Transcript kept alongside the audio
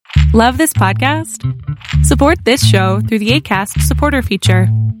Love this podcast? Support this show through the Acast supporter feature.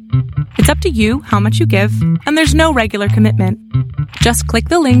 It's up to you how much you give, and there's no regular commitment. Just click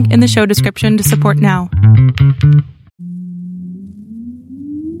the link in the show description to support now.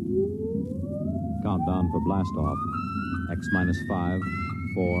 Countdown for blast off. X minus 5,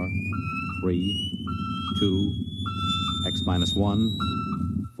 4, 3, 2, X minus 1,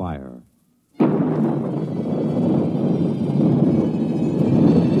 fire.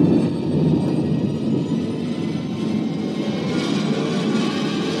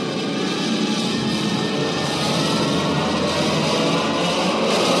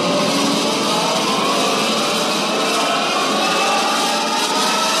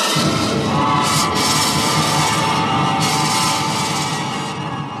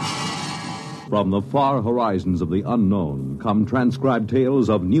 From the far horizons of the unknown come transcribed tales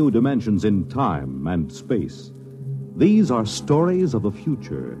of new dimensions in time and space. These are stories of the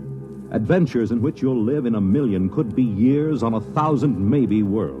future, adventures in which you'll live in a million could-be years on 1,000 maybe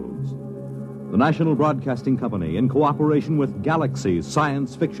worlds. The National Broadcasting Company, in cooperation with Galaxy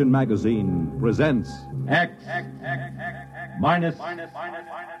Science Fiction Magazine, presents X minus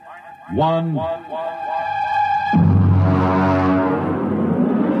 1.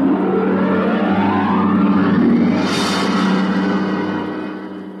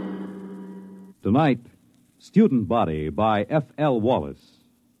 Tonight, Student Body by F.L. Wallace.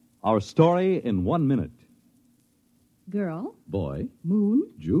 Our story in 1 minute. Girl. Boy. Moon.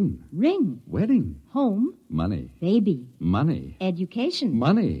 June. Ring. Wedding. Home. Money. Baby. Money. Education.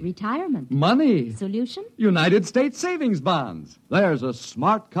 Money. Retirement. Money. Solution? United States savings bonds. There's a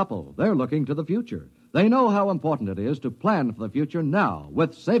smart couple. They're looking to the future. They know how important it is to plan for the future now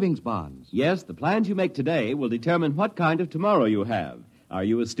with savings bonds. Yes, the plans you make today will determine what kind of tomorrow you have. Are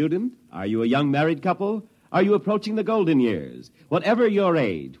you a student? Are you a young married couple? Are you approaching the golden years? Whatever your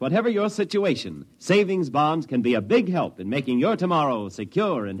age, whatever your situation, savings bonds can be a big help in making your tomorrow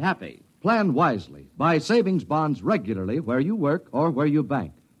secure and happy. Plan wisely. Buy savings bonds regularly where you work or where you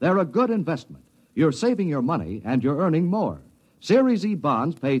bank. They're a good investment. You're saving your money and you're earning more. Series E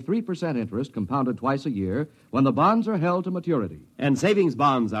bonds pay 3% interest compounded twice a year when the bonds are held to maturity. And savings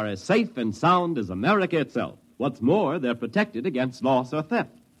bonds are as safe and sound as America itself. What's more, they're protected against loss or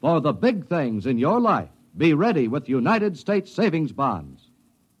theft. For the big things in your life, be ready with United States savings bonds.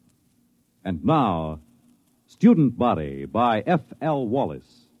 And now, Student Body by F.L.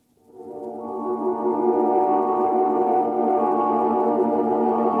 Wallace.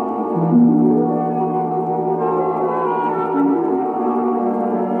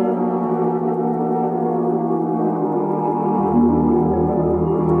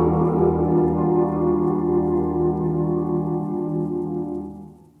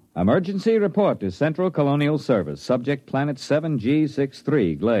 Emergency report to Central Colonial Service. Subject Planet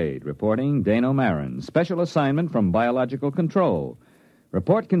 7G63, Glade. Reporting Dano Marin. Special assignment from Biological Control.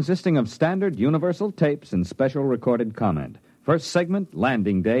 Report consisting of standard universal tapes and special recorded comment. First segment,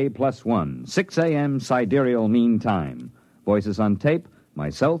 landing day +1. 6 a.m. sidereal mean time. Voices on tape,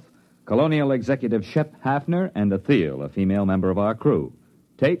 myself, Colonial Executive Shep Hafner, and Athel, a female member of our crew.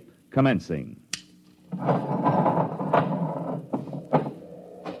 Tape commencing.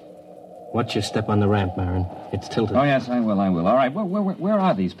 Watch your step on the ramp, Marin. It's tilted. Oh, yes, I will. All right, where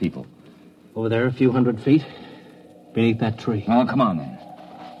are these people? Over there, a few hundred feet. Beneath that tree. Oh, come on, then.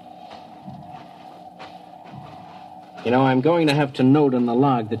 You know, I'm going to have to note in the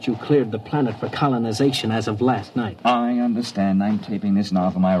log that you cleared the planet for colonization as of last night. I understand. I'm taping this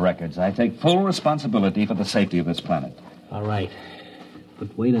now for my records. I take full responsibility for the safety of this planet. All right.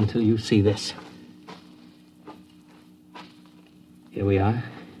 But wait until you see this. Here we are.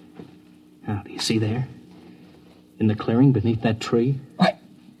 Now, do you see there? In the clearing beneath that tree? Why,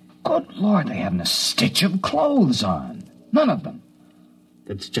 good Lord, they haven't a stitch of clothes on. None of them.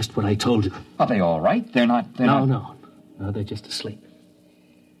 That's just what I told you. Are they all right? No, they're just asleep.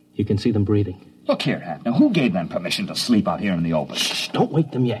 You can see them breathing. Look here, Hafner, who gave them permission to sleep out here in the open? Shh, don't wake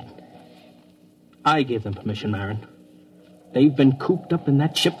them yet. I gave them permission, Marin. They've been cooped up in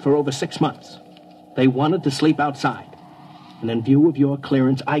that ship for over 6 months. They wanted to sleep outside. And in view of your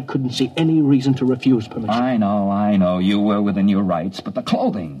clearance, I couldn't see any reason to refuse permission. I know. You were within your rights. But the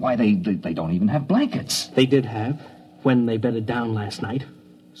clothing, why, they don't even have blankets. They did have, when they bedded down last night.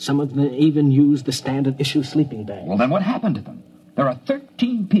 Some of them even used the standard issue sleeping bag. Well, then what happened to them? There are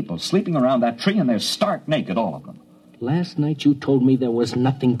 13 people sleeping around that tree, and they're stark naked, all of them. Last night you told me there was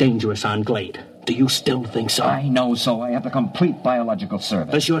nothing dangerous on Glade. Do you still think so? I know so. I have the complete biological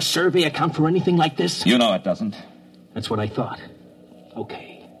survey. Does your survey account for anything like this? You know it doesn't. That's what I thought.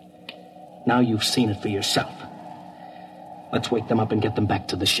 Okay. Now you've seen it for yourself. Let's wake them up and get them back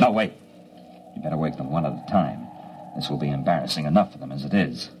to the ship. No, wait. You better wake them one at a time. This will be embarrassing enough for them as it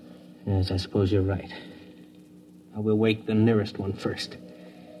is. Yes, I suppose you're right. I will wake the nearest one first.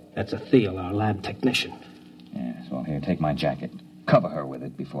 That's Ethel, our lab technician. Yes, well, here, take my jacket. Cover her with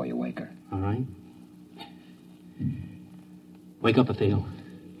it before you wake her. All right. Wake up, Ethel.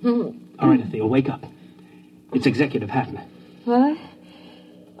 All right, Ethel, wake up. It's Executive Haffner. What?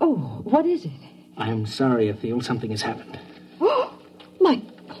 Oh, what is it? I'm sorry, Ethel. Something has happened. Oh, my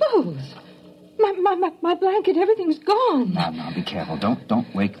clothes. My blanket, everything's gone. Now, be careful.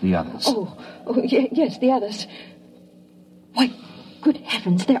 Don't wake the others. Yes, the others. Why, good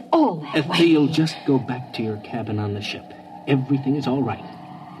heavens, they're all that way. Ethel, just go back to your cabin on the ship. Everything is all right.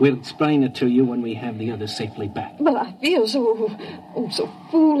 We'll explain it to you when we have the others safely back. But I feel so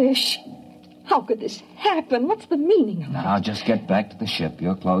foolish. How could this happen? What's the meaning of it? Now, just get back to the ship.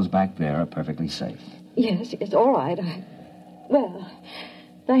 Your clothes back there are perfectly safe. Yes, all right. Well,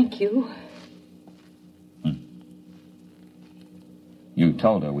 thank you. You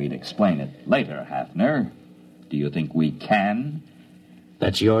told her we'd explain it later, Haffner. Do you think we can?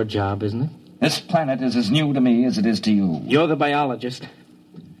 That's your job, isn't it? This planet is as new to me as it is to you. You're the biologist.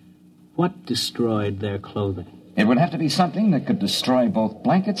 What destroyed their clothing? It would have to be something that could destroy both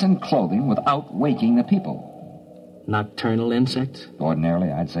blankets and clothing without waking the people. Nocturnal insects?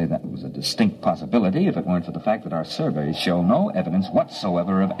 Ordinarily, I'd say that was a distinct possibility if it weren't for the fact that our surveys show no evidence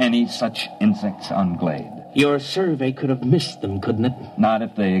whatsoever of any such insects on Glade. Your survey could have missed them, couldn't it? Not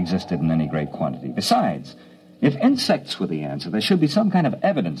if they existed in any great quantity. Besides, if insects were the answer, there should be some kind of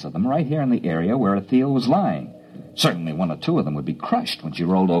evidence of them right here in the area where Ethel was lying. Certainly one or two of them would be crushed when she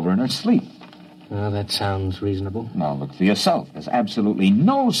rolled over in her sleep. Well, that sounds reasonable. Now, look for yourself. There's absolutely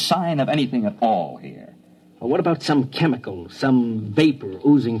no sign of anything at all here. Well, what about some chemical, some vapor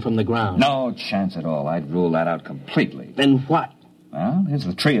oozing from the ground? No chance at all. I'd rule that out completely. Then what? Well, here's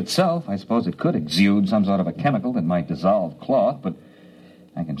the tree itself. I suppose it could exude some sort of a chemical that might dissolve cloth, but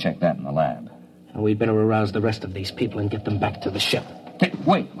I can check that in the lab. Well, we'd better arouse the rest of these people and get them back to the ship. Hey,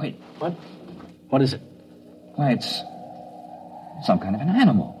 wait. What? What is it? Why, it's some kind of an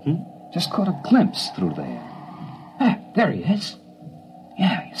animal. Just caught a glimpse through there. Ah, there he is.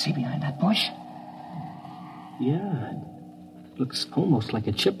 Yeah, you see behind that bush? Yeah, it looks almost like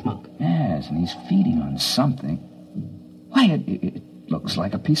a chipmunk. Yes, and he's feeding on something. Why, it looks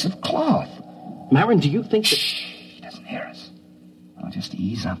like a piece of cloth. Marin, do you think that... Shh, he doesn't hear us. I'll just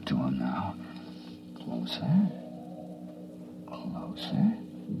ease up to him now. Closer.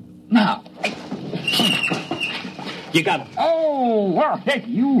 Now. You got him. Oh, well, hey,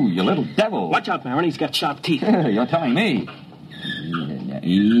 you little devil. Watch out, Marin. He's got sharp teeth. You're telling me. Yeah,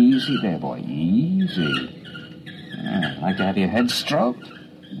 easy there, boy. Easy. Like to have your head stroked?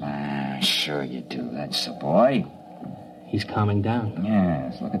 Sure you do. That's the boy. He's calming down.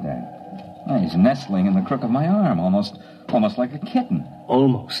 Yes, look at that. Oh, he's nestling in the crook of my arm, almost like a kitten.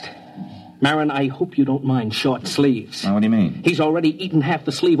 Almost. Marin, I hope you don't mind short sleeves. Now, what do you mean? He's already eaten half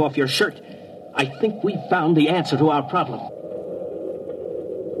the sleeve off your shirt. I think we've found the answer to our problem.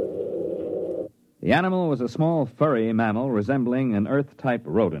 The animal was a small, furry mammal resembling an Earth-type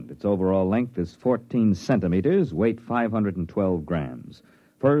rodent. Its overall length is 14 centimeters, weight 512 grams.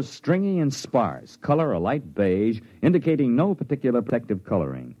 Fur stringy and sparse, color a light beige, indicating no particular protective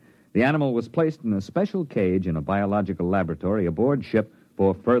coloring. The animal was placed in a special cage in a biological laboratory aboard ship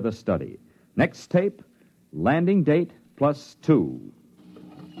for further study. Next tape, landing date +2.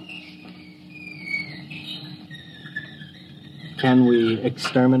 Can we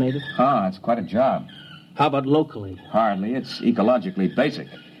exterminate it? Oh, it's quite a job. How about locally? Hardly. It's ecologically basic.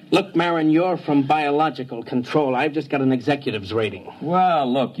 Look, Marin, you're from biological control. I've just got an executive's rating.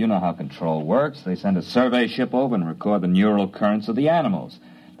 Well, look, you know how control works. They send a survey ship over and record the neural currents of the animals.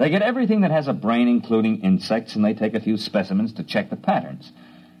 They get everything that has a brain, including insects, and they take a few specimens to check the patterns.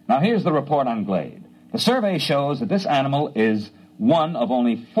 Now, here's the report on Glade. The survey shows that this animal is one of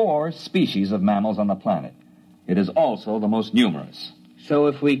only 4 species of mammals on the planet. It is also the most numerous. So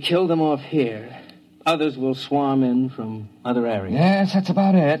if we kill them off here, others will swarm in from other areas? Yes, that's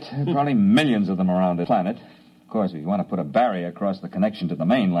about it. There are probably millions of them around the planet. Of course, if you want to put a barrier across the connection to the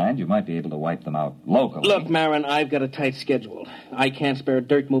mainland, you might be able to wipe them out locally. Look, Marin, I've got a tight schedule. I can't spare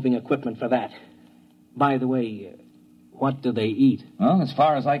dirt-moving equipment for that. By the way, what do they eat? Well, as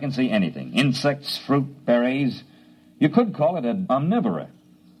far as I can see, anything. Insects, fruit, berries. You could call it an omnivora.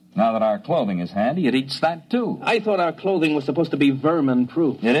 Now that our clothing is handy, it eats that, too. I thought our clothing was supposed to be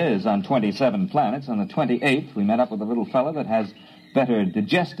vermin-proof. It is on 27 planets. On the 28th, we met up with a little fella that has better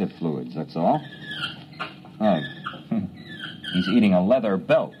digestive fluids, that's all. He's eating a leather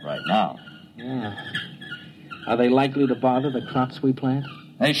belt right now. Yeah. Are they likely to bother the crops we plant?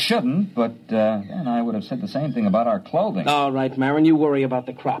 They shouldn't, but then I would have said the same thing about our clothing. All right, Marin, you worry about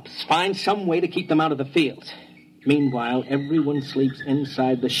the crops. Find some way to keep them out of the fields. Meanwhile, everyone sleeps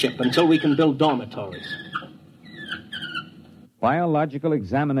inside the ship until we can build dormitories. Biological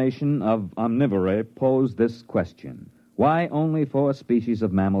examination of omnivora posed this question. Why only 4 species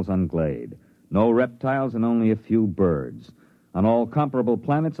of mammals on Glade? No reptiles and only a few birds. On all comparable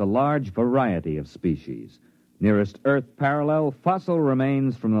planets, a large variety of species. Nearest Earth parallel, fossil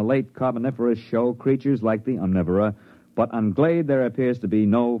remains from the late Carboniferous show creatures like the omnivora, but on Glade there appears to be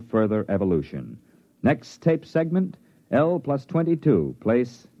no further evolution. Next tape segment, L+22,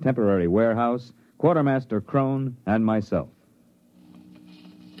 place, temporary warehouse, Quartermaster Crone, and myself.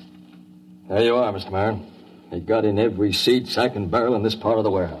 There you are, Mr. Marin. They got in every seed, sack, and barrel in this part of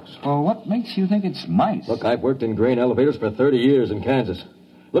the warehouse. Well, what makes you think it's mice? Look, I've worked in grain elevators for 30 years in Kansas.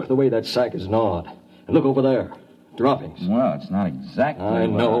 Look at the way that sack is gnawed. And look over there. Droppings. Well, it's not exactly... I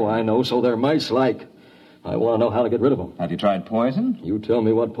know. So they're mice-like. I want to know how to get rid of them. Have you tried poison? You tell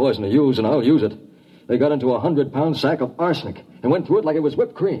me what poison to use, and I'll use it. They got into a 100-pound sack of arsenic and went through it like it was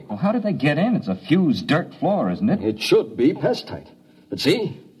whipped cream. Well, how did they get in? It's a fused dirt floor, isn't it? It should be pest-tight. But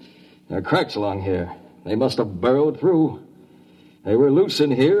see, there are cracks along here. They must have burrowed through. They were loose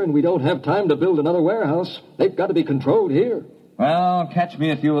in here, and we don't have time to build another warehouse. They've got to be controlled here. Well, catch me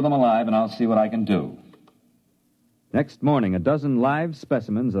a few of them alive, and I'll see what I can do. Next morning, a dozen live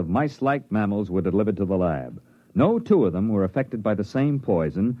specimens of mice-like mammals were delivered to the lab. No 2 of them were affected by the same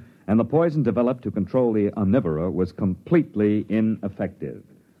poison, and the poison developed to control the omnivora was completely ineffective.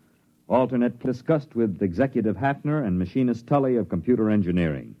 Alternate discussed with Executive Hafner and Machinist Tully of Computer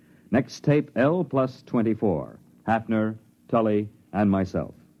Engineering. Next tape, L+24. Hafner, Tully, and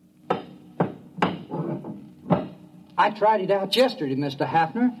myself. I tried it out yesterday, Mr.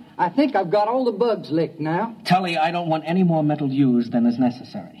 Hafner. I think I've got all the bugs licked now. Tully, I don't want any more metal used than is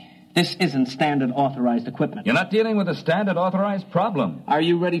necessary. This isn't standard authorized equipment. You're not dealing with a standard authorized problem. Are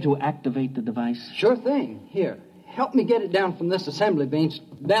you ready to activate the device? Sure thing. Here, help me get it down from this assembly bench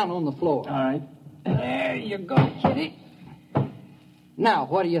down on the floor. All right. There you go, Kitty. Now,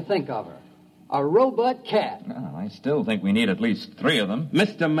 what do you think of her? A robot cat. Well, I still think we need at least 3 of them.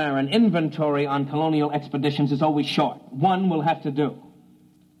 Mr. Marin, inventory on colonial expeditions is always short. 1 will have to do.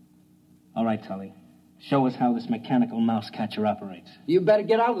 All right, Tully. Show us how this mechanical mouse catcher operates. You better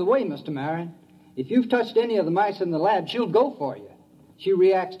get out of the way, Mr. Marin. If you've touched any of the mice in the lab, she'll go for you. She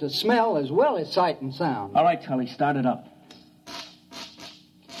reacts to smell as well as sight and sound. All right, Tully, start it up.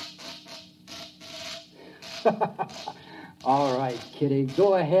 All right, Kitty,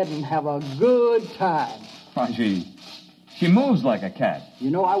 go ahead and have a good time. Why, she moves like a cat.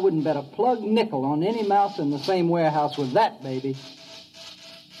 You know, I wouldn't bet a plug nickel on any mouse in the same warehouse with that baby.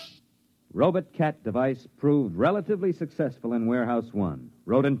 Robot cat device proved relatively successful in Warehouse 1.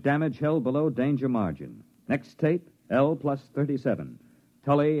 Rodent damage held below danger margin. Next tape, L+37.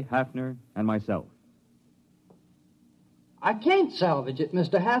 Tully, Hafner, and myself. I can't salvage it,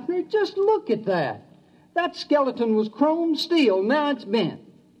 Mr. Hafner. Just look at that. That skeleton was chrome steel. Now it's bent.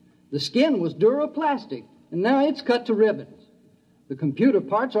 The skin was duroplastic, and now it's cut to ribbons. The computer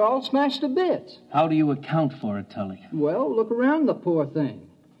parts are all smashed to bits. How do you account for it, Tully? Well, look around the poor thing.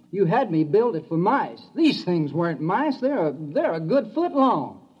 You had me build it for mice. These things weren't mice. They're a good foot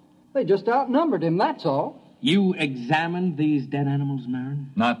long. They just outnumbered him, that's all. You examined these dead animals,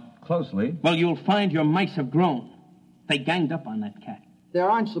 Marin? Not closely. Well, you'll find your mice have grown. They ganged up on that cat. There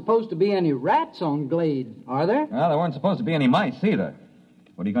aren't supposed to be any rats on Glade, are there? Well, there weren't supposed to be any mice either.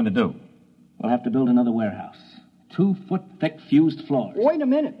 What are you going to do? We'll have to build another warehouse. 2-foot-thick fused floors. Wait a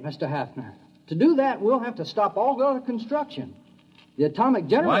minute, Mr. Hafner. To do that, we'll have to stop all other construction. The atomic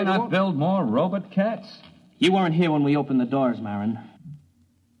generator... Why not build more robot cats? You weren't here when we opened the doors, Marin.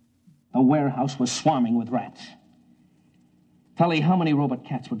 The warehouse was swarming with rats. Tully, how many robot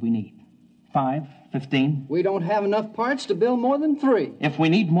cats would we need? 5? 15? We don't have enough parts to build more than 3. If we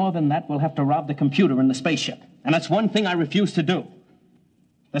need more than that, we'll have to rob the computer in the spaceship. And that's one thing I refuse to do.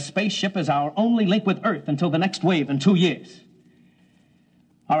 The spaceship is our only link with Earth until the next wave in 2 years.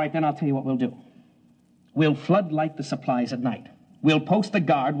 All right, then I'll tell you what we'll do. We'll floodlight the supplies at night. We'll post a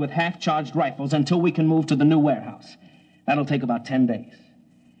guard with half-charged rifles until we can move to the new warehouse. That'll take about 10 days.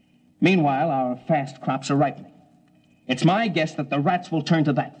 Meanwhile, our fast crops are ripening. It's my guess that the rats will turn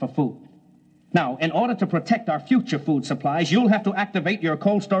to that for food. Now, in order to protect our future food supplies, you'll have to activate your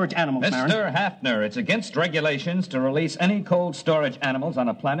cold storage animals, Marin. Mr. Hafner, it's against regulations to release any cold storage animals on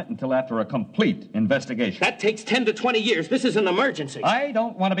a planet until after a complete investigation. That takes 10 to 20 years. This is an emergency. I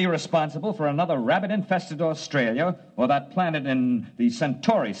don't want to be responsible for another rabbit-infested Australia or that planet in the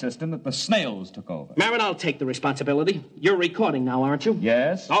Centauri system that the snails took over. Marin, I'll take the responsibility. You're recording now, aren't you?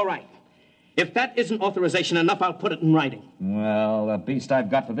 Yes. All right. If that isn't authorization enough, I'll put it in writing. Well, the beast I've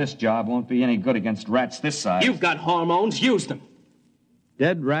got for this job won't be any good against rats this size. You've got hormones. Use them.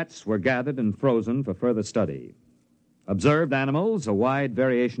 Dead rats were gathered and frozen for further study. Observed animals, a wide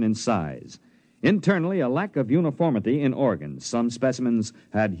variation in size. Internally, a lack of uniformity in organs. Some specimens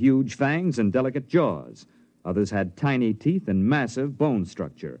had huge fangs and delicate jaws. Others had tiny teeth and massive bone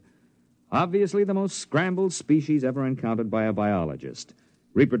structure. Obviously, the most scrambled species ever encountered by a biologist.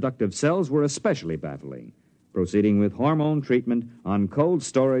 Reproductive cells were especially baffling. Proceeding with hormone treatment on cold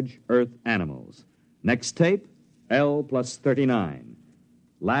storage Earth animals. Next tape, L+39.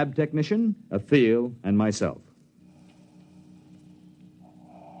 Lab technician, Atheel, and myself.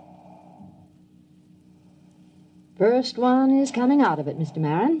 First one is coming out of it, Mr.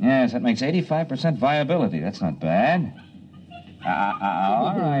 Marin. Yes, that makes 85% viability. That's not bad.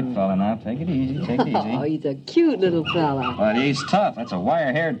 All right, fella, now take it easy, take it easy. Oh, he's a cute little fella. But he's tough. That's a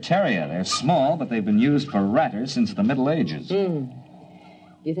wire-haired terrier. They're small, but they've been used for ratters since the Middle Ages. You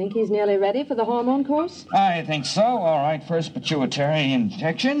think he's nearly ready for the hormone course? I think so. All right, first pituitary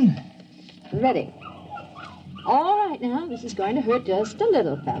injection. Ready. All right, now, this is going to hurt just a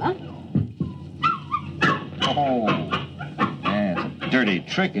little, fella. Oh. Yeah, it's a dirty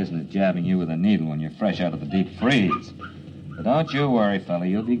trick, isn't it, jabbing you with a needle when you're fresh out of the deep freeze? But don't you worry, fella.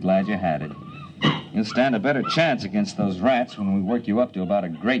 You'll be glad you had it. You'll stand a better chance against those rats when we work you up to about a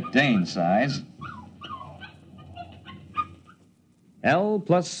Great Dane size.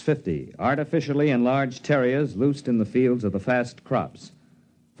 L+50, artificially enlarged terriers loosed in the fields of the fast crops.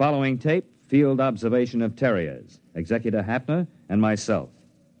 Following tape, field observation of terriers. Executor Hafner and myself.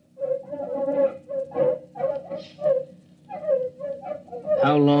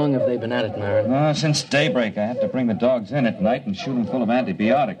 How long have they been at it, Marin? Since daybreak. I have to bring the dogs in at night and shoot them full of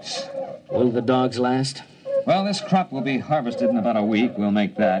antibiotics. Will the dogs last? Well, this crop will be harvested in about a week. We'll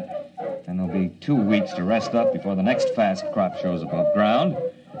make that. And there'll be 2 weeks to rest up before the next fast crop shows above ground.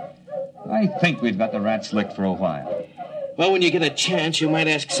 I think we've got the rats licked for a while. Well, when you get a chance, you might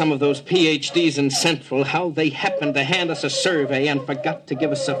ask some of those PhDs in Central how they happened to hand us a survey and forgot to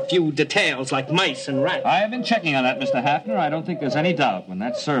give us a few details like mice and rats. I have been checking on that, Mr. Hafner. I don't think there's any doubt. When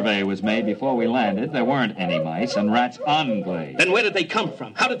that survey was made before we landed, there weren't any mice and rats on Glade. Then where did they come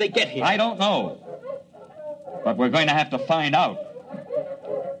from? How did they get here? I don't know. But we're going to have to find out.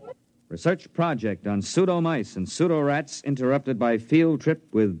 Research project on pseudo-mice and pseudo-rats interrupted by field trip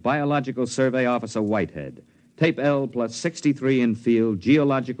with Biological Survey Officer Whitehead. Tape L+63 in field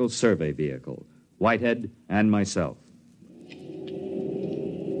geological survey vehicle. Whitehead and myself.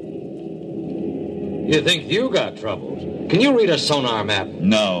 You think you got troubles? Can you read a sonar map?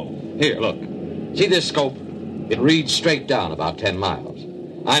 No. Here, look. See this scope? It reads straight down about 10 miles.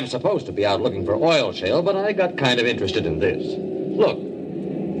 I'm supposed to be out looking for oil shale, but I got kind of interested in this. Look,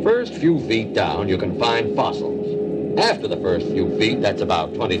 first few feet down, you can find fossils. After the first few feet, that's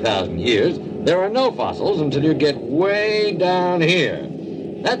about 20,000 years, there are no fossils until you get way down here.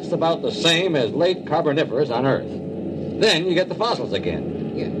 That's about the same as late Carboniferous on Earth. Then you get the fossils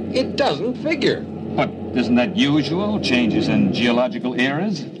again. It doesn't figure. But isn't that usual? Changes in geological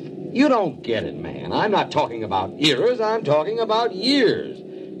eras? You don't get it, man. I'm not talking about eras, I'm talking about years.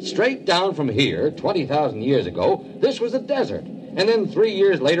 Straight down from here, 20,000 years ago, this was a desert. And then 3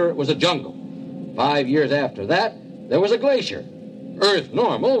 years later, it was a jungle. 5 years after that, there was a glacier. Earth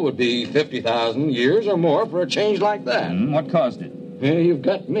normal would be 50,000 years or more for a change like that. What caused it? Yeah, you've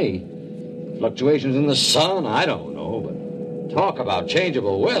got me. Fluctuations in the sun, I don't know, but talk about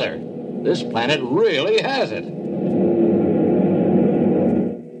changeable weather. This planet really has it.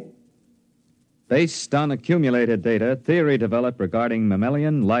 Based on accumulated data, theory developed regarding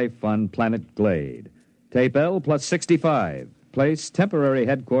mammalian life on planet Glade. Tape L+65. Place temporary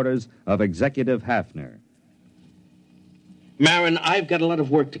headquarters of Executive Hafner. Marin, I've got a lot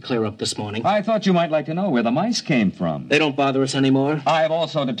of work to clear up this morning. I thought you might like to know where the mice came from. They don't bother us anymore. I've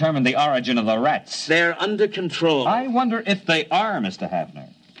also determined the origin of the rats. They're under control. I wonder if they are, Mr. Hafner.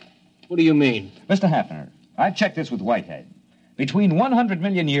 What do you mean? Mr. Hafner, I've checked this with Whitehead. Between 100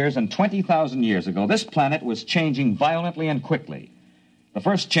 million years and 20,000 years ago, this planet was changing violently and quickly. The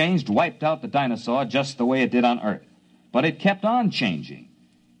first change wiped out the dinosaur just the way it did on Earth. But it kept on changing.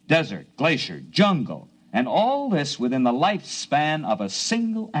 Desert, glacier, jungle, and all this within the lifespan of a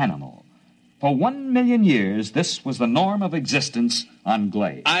single animal. For 1 million years, this was the norm of existence on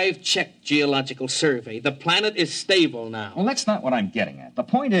Glade. I've checked Geological Survey. The planet is stable now. Well, that's not what I'm getting at. The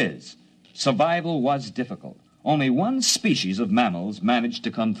point is, survival was difficult. Only one species of mammals managed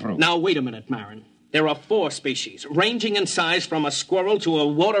to come through. Now, wait a minute, Marin. There are 4 species, ranging in size from a squirrel to a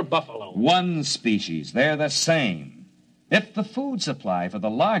water buffalo. One species. They're the same. If the food supply for the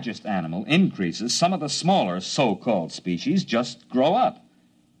largest animal increases, some of the smaller so-called species just grow up.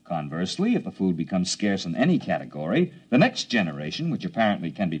 Conversely, if the food becomes scarce in any category, the next generation, which apparently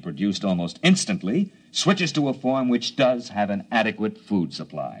can be produced almost instantly, switches to a form which does have an adequate food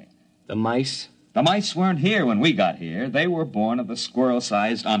supply. The mice? The mice weren't here when we got here. They were born of the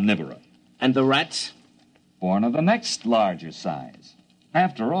squirrel-sized omnivora. And the rats? Born of the next larger size.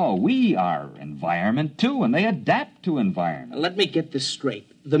 After all, we are environment, too, and they adapt to environment. Let me get this straight.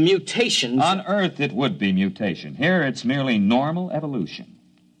 The mutations... On Earth, it would be mutation. Here, it's merely normal evolution.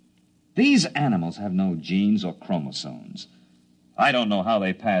 These animals have no genes or chromosomes. I don't know how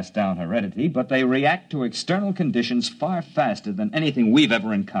they pass down heredity, but they react to external conditions far faster than anything we've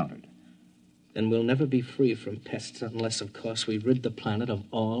ever encountered. Then we'll never be free from pests unless, of course, we rid the planet of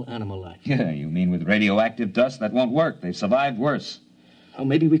all animal life. Yeah, you mean with radioactive dust? That won't work. They've survived worse. Oh,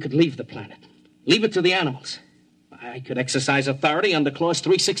 maybe we could leave the planet. Leave it to the animals. I could exercise authority under Clause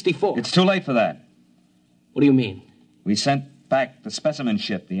 364. It's too late for that. What do you mean? We sent back the specimen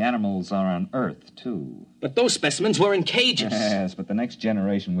ship. The animals are on Earth, too. But those specimens were in cages. Yes, but the next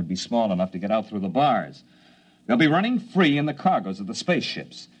generation would be small enough to get out through the bars. They'll be running free in the cargoes of the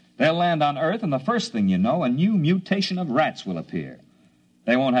spaceships. They'll land on Earth, and the first thing you know, a new mutation of rats will appear.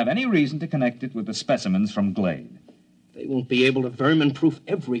 They won't have any reason to connect it with the specimens from Glade. They won't be able to vermin-proof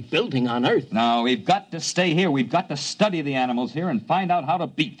every building on Earth. No, we've got to stay here. We've got to study the animals here and find out how to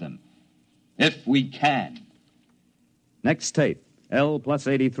beat them. If we can. Next tape,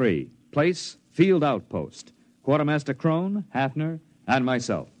 L+83. Place, Field Outpost. Quartermaster Crone, Hafner, and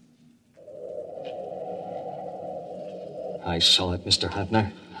myself. I saw it, Mr.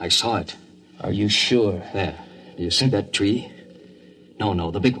 Hafner. I saw it. Are you sure? There. Do you see that tree? No,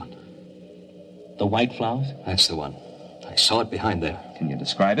 the big one. The white flowers? That's the one. I saw it behind there. Can you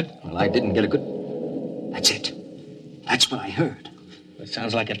describe it? Well, I didn't get a good... That's it. That's what I heard. It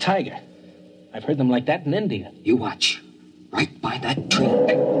sounds like a tiger. I've heard them like that in India. You watch. Right by that tree.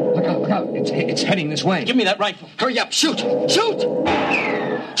 Hey, look out. It's heading this way. Give me that rifle. Hurry up. Shoot!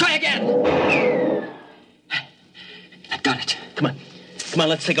 Try again! I got it. Come on,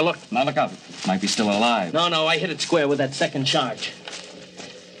 let's take a look. Now look out. It might be still alive. No, I hit it square with that second charge.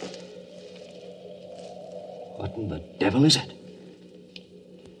 What in the devil is it?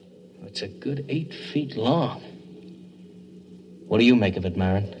 It's a good 8 feet long. What do you make of it,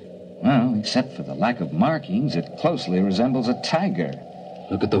 Marin? Well, except for the lack of markings, it closely resembles a tiger.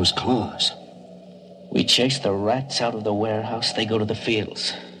 Look at those claws. We chase the rats out of the warehouse, they go to the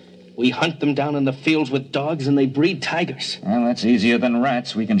fields. We hunt them down in the fields with dogs, and they breed tigers. Well, that's easier than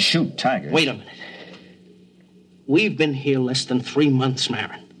rats. We can shoot tigers. Wait a minute. We've been here less than 3 months,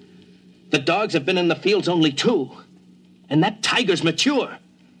 Marin. The dogs have been in the fields only 2. And that tiger's mature.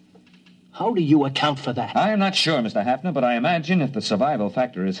 How do you account for that? I'm not sure, Mr. Hafner, but I imagine if the survival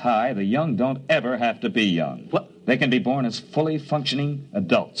factor is high, the young don't ever have to be young. What? They can be born as fully functioning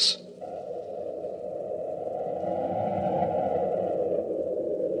adults.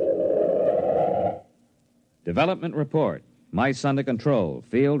 Development report. Mice under control.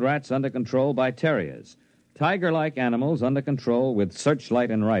 Field rats under control by terriers. Tiger-like animals under control with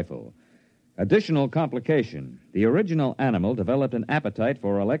searchlight and rifle. Additional complication. The original animal developed an appetite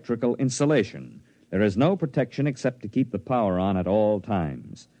for electrical insulation. There is no protection except to keep the power on at all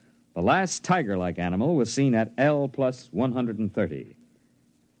times. The last tiger-like animal was seen at L+130.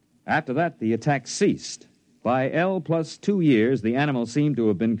 After that, the attack ceased. By L+2 years, the animal seemed to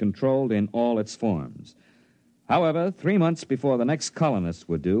have been controlled in all its forms. However, 3 months before the next colonists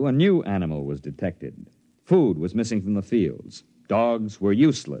were due, a new animal was detected. Food was missing from the fields. Dogs were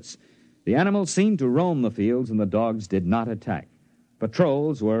useless. The animals seemed to roam the fields, and the dogs did not attack.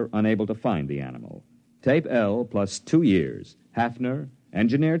 Patrols were unable to find the animal. Tape L+2 years. Hafner,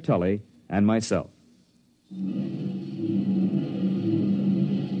 Engineer Tully, and myself.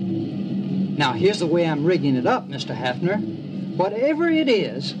 Now, here's the way I'm rigging it up, Mr. Hafner. Whatever it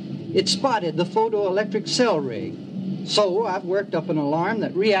is, it spotted the photoelectric cell rig. So I've worked up an alarm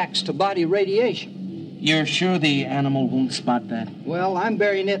that reacts to body radiation. You're sure the animal won't spot that? Well, I'm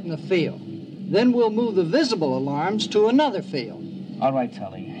burying it in the field. Then we'll move the visible alarms to another field. All right,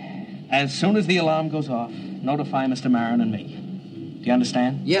 Tully. As soon as the alarm goes off, notify Mr. Marin and me. Do you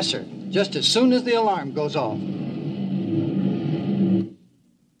understand? Yes, sir. Just as soon as the alarm goes off.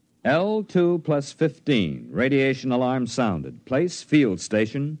 L2 plus 15. Radiation alarm sounded. Place, field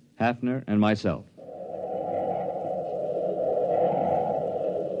station, Hafner and myself.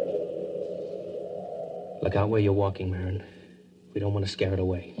 Look out where you're walking, Marin. We don't want to scare it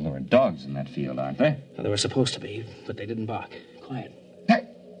away. Well, there are dogs in that field, aren't there? Well, there were supposed to be, but they didn't bark. Quiet. Hey,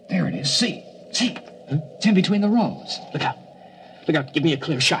 there it is. See? Huh? It's in between the rows. Look out. Look out. Give me a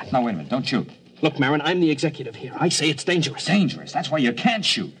clear shot. Now, wait a minute. Don't shoot. Look, Marin, I'm the executive here. I say it's dangerous. Dangerous? That's why you can't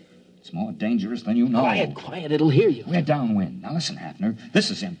shoot. It's more dangerous than you know. Quiet, quiet. It'll hear you. We're downwind. Now, listen, Hafner.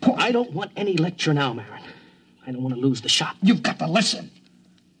 This is important. I don't want any lecture now, Marin. I don't want to lose the shot. You've got to listen.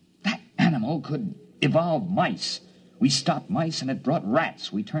 That animal could evolve mice. We stopped mice, and it brought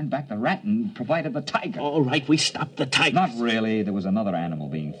rats. We turned back the rat and provided the tiger. All right, we stopped the tiger. Not really. There was another animal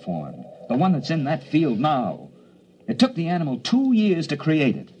being formed. The one that's in that field now. It took the animal 2 years to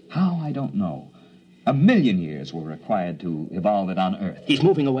create it. How, I don't know. 1 million years were required to evolve it on Earth. He's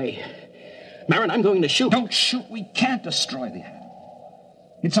moving away. Marin, I'm going to shoot. Don't shoot. We can't destroy the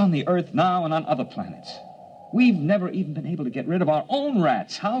animal. It's on the Earth now and on other planets. We've never even been able to get rid of our own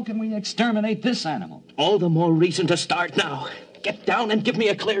rats. How can we exterminate this animal? All the more reason to start now. Get down and give me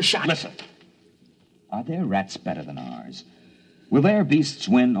a clear shot. Listen. Are their rats better than ours? Will their beasts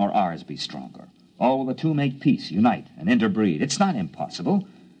win or ours be stronger? Or will the two make peace, unite, and interbreed? It's not impossible.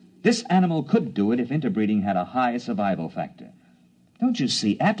 This animal could do it if interbreeding had a high survival factor. Don't you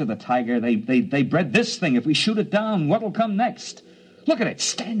see? After the tiger, they bred this thing. If we shoot it down, what'll come next? Look at it,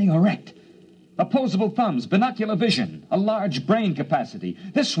 standing erect. Opposable thumbs, binocular vision, a large brain capacity.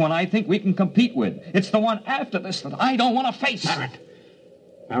 This one I think we can compete with. It's the one after this that I don't want to face.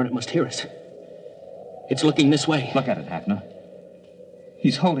 Marin, it must hear us. It's looking this way. Look at it, Hafner.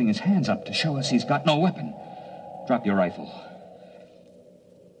 He's holding his hands up to show us he's got no weapon. Drop your rifle.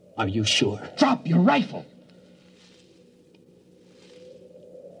 Are you sure? Drop your rifle!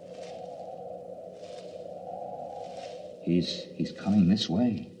 He's coming this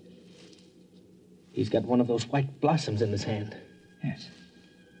way. He's got one of those white blossoms in his hand. Yes.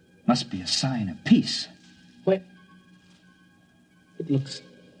 Must be a sign of peace. Wait. It looks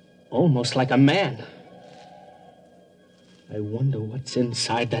almost like a man. I wonder what's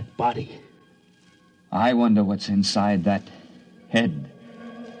inside that body. I wonder what's inside that head.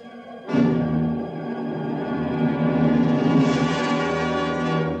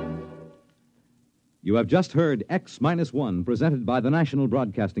 You have just heard X-1, presented by the National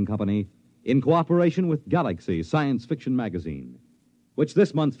Broadcasting Company in cooperation with Galaxy Science Fiction Magazine, which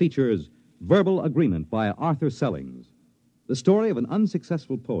this month features Verbal Agreement by Arthur Sellings, the story of an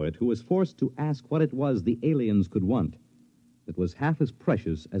unsuccessful poet who was forced to ask what it was the aliens could want that was half as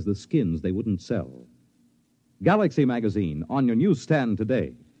precious as the skins they wouldn't sell. Galaxy Magazine, on your newsstand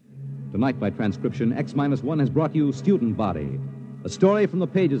today. Tonight, by transcription, X-1 has brought you Student Body, a story from the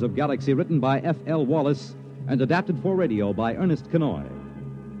pages of Galaxy written by F.L. Wallace and adapted for radio by Ernest Kenoy.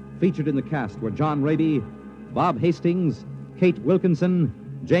 Featured in the cast were John Raby, Bob Hastings, Kate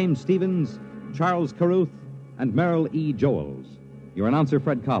Wilkinson, James Stevens, Charles Carruth, and Merrill E. Joels. Your announcer,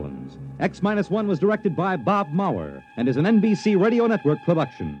 Fred Collins. X-1 was directed by Bob Maurer and is an NBC Radio Network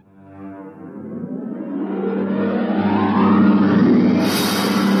production.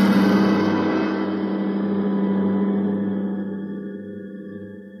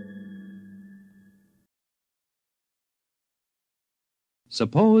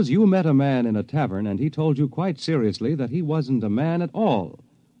 Suppose you met a man in a tavern and he told you quite seriously that he wasn't a man at all,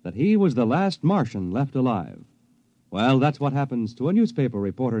 that he was the last Martian left alive. Well, that's what happens to a newspaper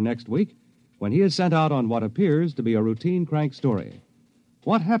reporter next week when he is sent out on what appears to be a routine crank story.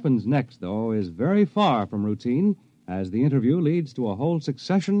 What happens next, though, is very far from routine, as the interview leads to a whole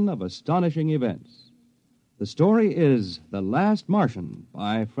succession of astonishing events. The story is The Last Martian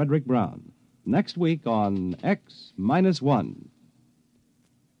by Frederick Brown, next week on X-1.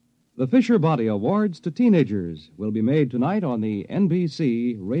 The Fisher Body Awards to Teenagers will be made tonight on the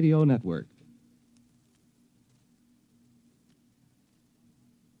NBC Radio Network.